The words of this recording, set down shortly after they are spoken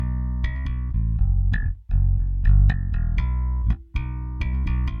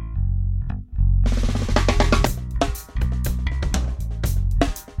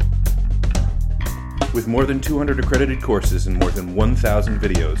more than 200 accredited courses and more than 1,000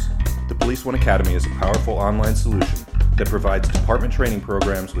 videos, the Police One Academy is a powerful online solution that provides department training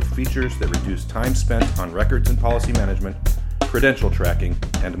programs with features that reduce time spent on records and policy management, credential tracking,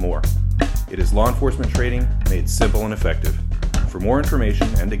 and more. It is law enforcement training made simple and effective. For more information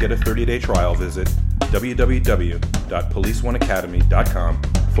and to get a 30-day trial, visit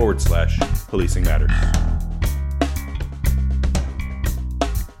www.policeoneacademy.com/policing matters.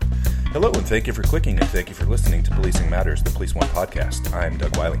 Hello, and thank you for clicking, and thank you for listening to Policing Matters, the Police One podcast. I'm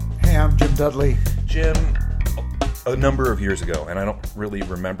Doug Wiley. Hey, I'm Jim Dudley. Jim, a number of years ago, and I don't really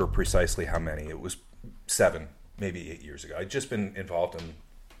remember precisely how many, it was 7, maybe 8 years ago. I'd just been involved in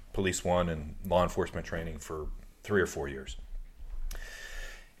Police One and law enforcement training for 3 or 4 years.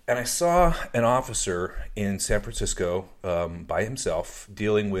 And I saw an officer in San Francisco by himself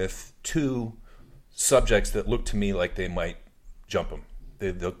dealing with 2 subjects that looked to me like they might jump him.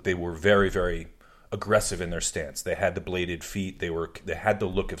 They were very, very aggressive in their stance. They had the bladed feet. They had the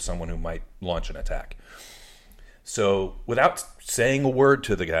look of someone who might launch an attack. So without saying a word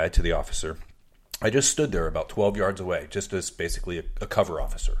to the officer, I just stood there about 12 yards away, just as basically a cover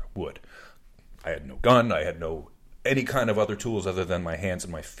officer would. I had no gun. I had no any kind of other tools other than my hands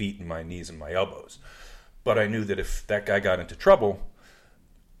and my feet and my knees and my elbows. But I knew that if that guy got into trouble,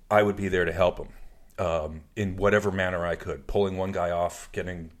 I would be there to help him. In whatever manner I could, pulling one guy off,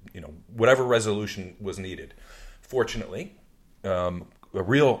 getting, whatever resolution was needed. Fortunately, a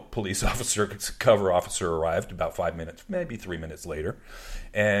real police officer, cover officer, arrived about 5 minutes, maybe 3 minutes later,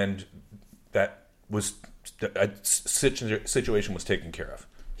 and that situation was taken care of.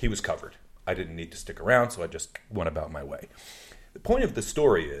 He was covered. I didn't need to stick around, so I just went about my way. The point of the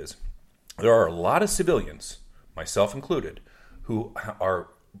story is there are a lot of civilians, myself included, who are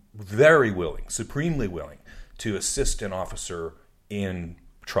very willing, supremely willing, to assist an officer in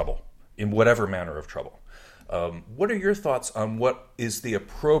trouble, in whatever manner of trouble. What are your thoughts on what is the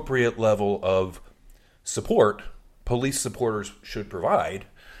appropriate level of support police supporters should provide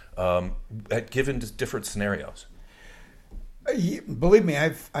given different scenarios? Believe me,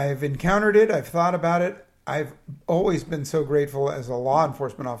 I've encountered it. I've thought about it. I've always been so grateful as a law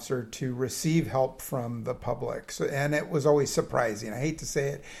enforcement officer to receive help from the public. And it was always surprising. I hate to say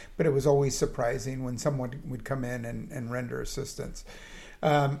it, but it was always surprising when someone would come in and render assistance.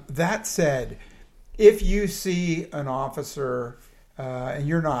 That said, if you see an officer and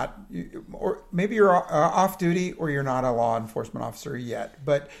you're not, or maybe you're off duty or you're not a law enforcement officer yet,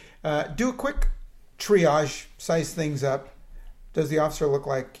 but do a quick triage, size things up. Does the officer look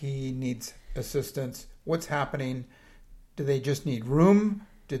like he needs assistance? What's happening? Do they just need room?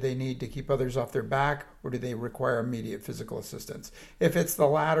 Do they need to keep others off their back? Or do they require immediate physical assistance? If it's the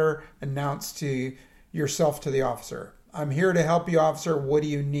latter, announce to yourself to the officer, I'm here to help you, officer. What do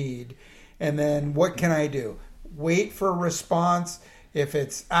you need? And then what can I do? Wait for a response. If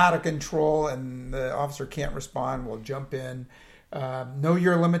it's out of control and the officer can't respond, we'll jump in. Know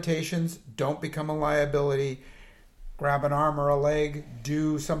your limitations. Don't become a liability. Grab an arm or a leg.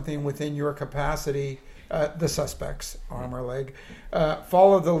 Do something within your capacity. The suspect's arm or leg.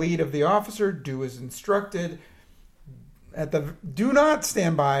 Follow the lead of the officer. Do as instructed. Do not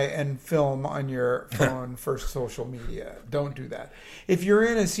stand by and film on your phone for social media. Don't do that. If you're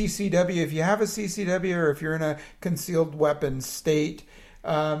in a CCW, if you have a CCW, or if you're in a concealed weapons state,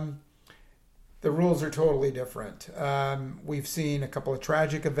 the rules are totally different. We've seen a couple of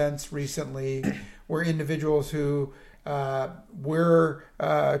tragic events recently where individuals who were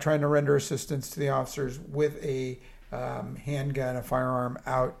trying to render assistance to the officers with a handgun, a firearm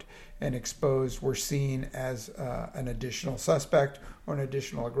out and exposed, were seen as an additional suspect or an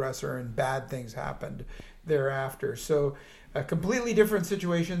additional aggressor, and bad things happened thereafter. So a completely different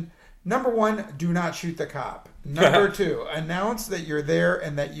situation. Number 1, do not shoot the cop. Number 2, announce that you're there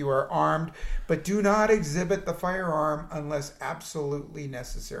and that you are armed, but do not exhibit the firearm unless absolutely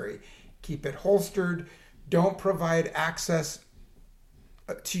necessary. Keep it holstered. Don't provide access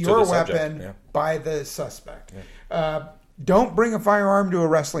to your weapon by the suspect. Yeah. Don't bring a firearm to a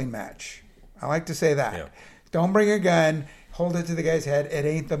wrestling match. I like to say that. Yeah. Don't bring a gun. Hold it to the guy's head. It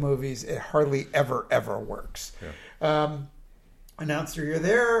ain't the movies. It hardly ever works. Yeah. Announce that you're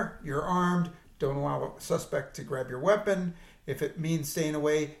there. You're armed. Don't allow a suspect to grab your weapon. If it means staying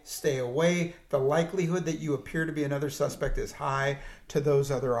away, stay away. The likelihood that you appear to be another suspect is high to those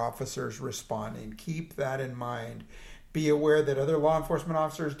other officers responding. Keep that in mind. Be aware that other law enforcement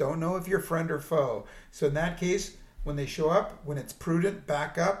officers don't know if you're friend or foe. So in that case, when they show up, when it's prudent,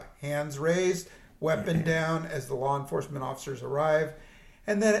 back up, hands raised, weapon down as the law enforcement officers arrive.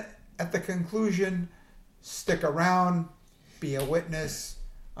 And then at the conclusion, stick around, be a witness,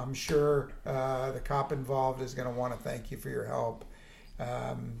 I'm sure the cop involved is going to want to thank you for your help,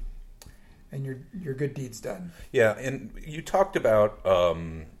 and your good deeds done. Yeah, and you talked about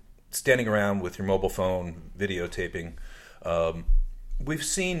standing around with your mobile phone videotaping. We've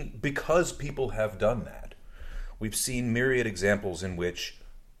seen, because people have done that, we've seen myriad examples in which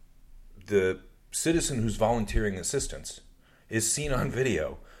the citizen who's volunteering assistance is seen on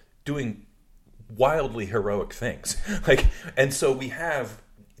video doing wildly heroic things. And so we have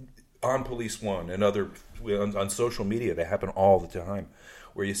on Police One and other on social media, they happen all the time,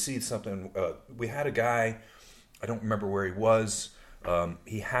 where you see something. We had a guy, I don't remember where he was.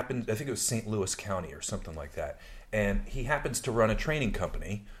 He happened, I think it was St. Louis County or something like that. And he happens to run a training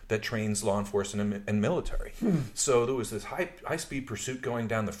company that trains law enforcement and military. So there was this high-speed pursuit going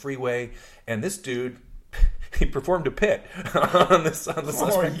down the freeway, and this dude, he performed a pit on the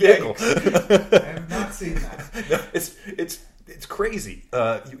suspect vehicle. I have not seen that. It's crazy.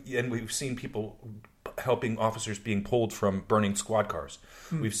 And we've seen people helping officers being pulled from burning squad cars.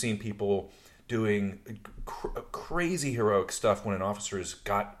 We've seen people doing crazy heroic stuff when an officer has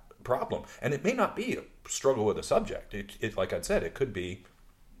got a problem. And it may not be a struggle with a subject. It like I said, it could be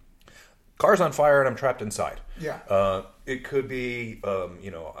car's on fire and I'm trapped inside. Yeah. It could be,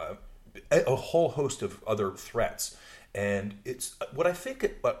 a whole host of other threats. And it's what I think.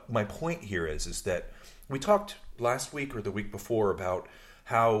 My point here is that we talked last week or the week before about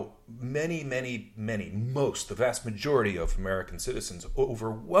how the vast majority of American citizens,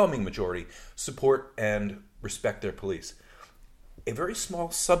 overwhelming majority, support and respect their police. A very small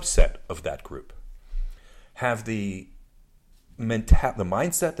subset of that group have the mindset,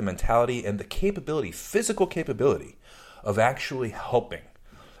 the mentality, and the capability, physical capability, of actually helping.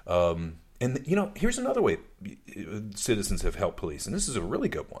 Here's another way citizens have helped police, and this is a really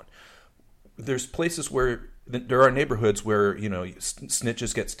good one. There's places where there are neighborhoods where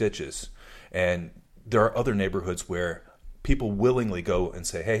snitches get stitches, and there are other neighborhoods where people willingly go and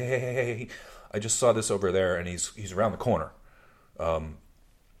say, "Hey, I just saw this over there, and he's around the corner." And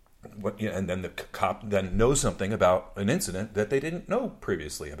then the cop then knows something about an incident that they didn't know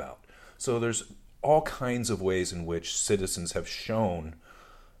previously about. So there's all kinds of ways in which citizens have shown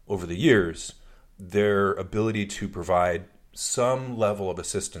over the years their ability to provide some level of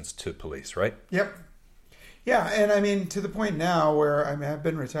assistance to police, right? Yep. Yeah, and I mean, to the point now where I've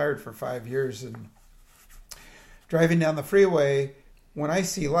been retired for 5 years, and driving down the freeway, when I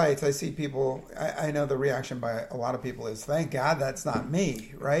see lights, I see people, I know the reaction by a lot of people is, thank God that's not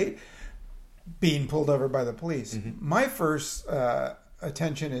me, right? Being pulled over by the police. Mm-hmm. My first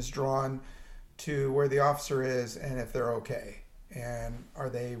attention is drawn to where the officer is and if they're okay. And are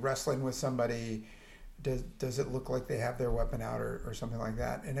they wrestling with somebody? Does it look like they have their weapon out or something like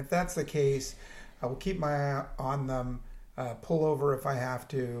that? And if that's the case, I will keep my eye on them, pull over if I have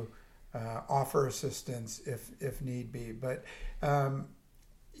to, offer assistance if need be. But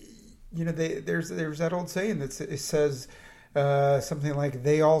there's that old saying that it says something like,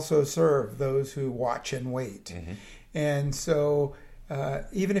 "They also serve those who watch and wait." Mm-hmm. And so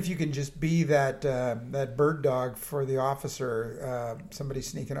even if you can just be that bird dog for the officer, somebody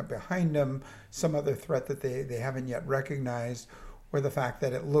sneaking up behind them, some other threat that they haven't yet recognized, or the fact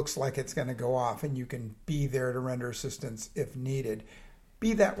that it looks like it's going to go off and you can be there to render assistance if needed.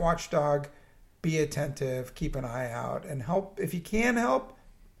 Be that watchdog, be attentive, keep an eye out, and help. If you can help.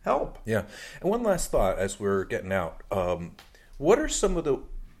 Yeah. And one last thought as we're getting out. What are some of the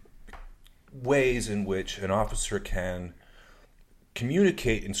ways in which an officer can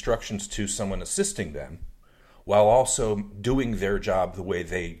communicate instructions to someone assisting them while also doing their job the way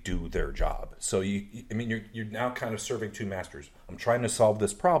they do their job? So you're now kind of serving two masters. I'm trying to solve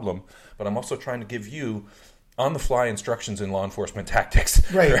this problem, but I'm also trying to give you on-the-fly instructions in law enforcement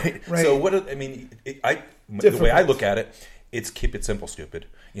tactics. Right. So the way I look at it, it's keep it simple, stupid.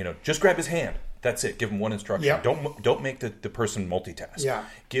 Just grab his hand. That's it. Give them one instruction. Yep. Don't make the person multitask. Yeah.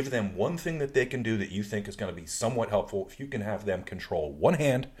 Give them one thing that they can do that you think is going to be somewhat helpful. If you can have them control one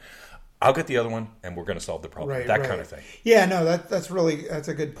hand, I'll get the other one, and we're going to solve the problem. Right, that kind of thing. Yeah, no, that's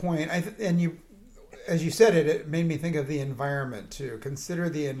a good point. As you said it made me think of the environment too. Consider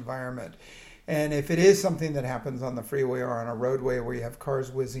the environment. And if it is something that happens on the freeway or on a roadway where you have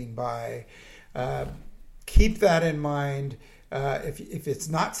cars whizzing by, keep that in mind. If it's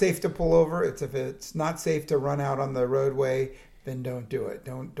not safe to pull over, if it's not safe to run out on the roadway, then don't do it.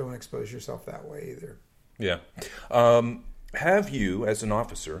 Don't expose yourself that way either. Yeah. Have you, as an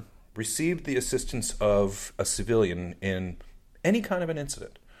officer, received the assistance of a civilian in any kind of an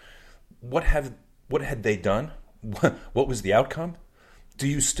incident? What had they done? What was the outcome? Do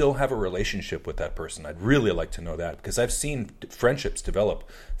you still have a relationship with that person? I'd really like to know that, because I've seen friendships develop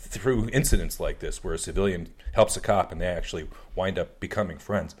through incidents like this where a civilian helps a cop and they actually wind up becoming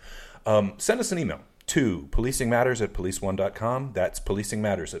friends. Send us an email to policingmatters@policeone.com. That's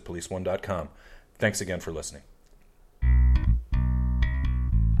policingmatters@policeone.com. Thanks again for listening.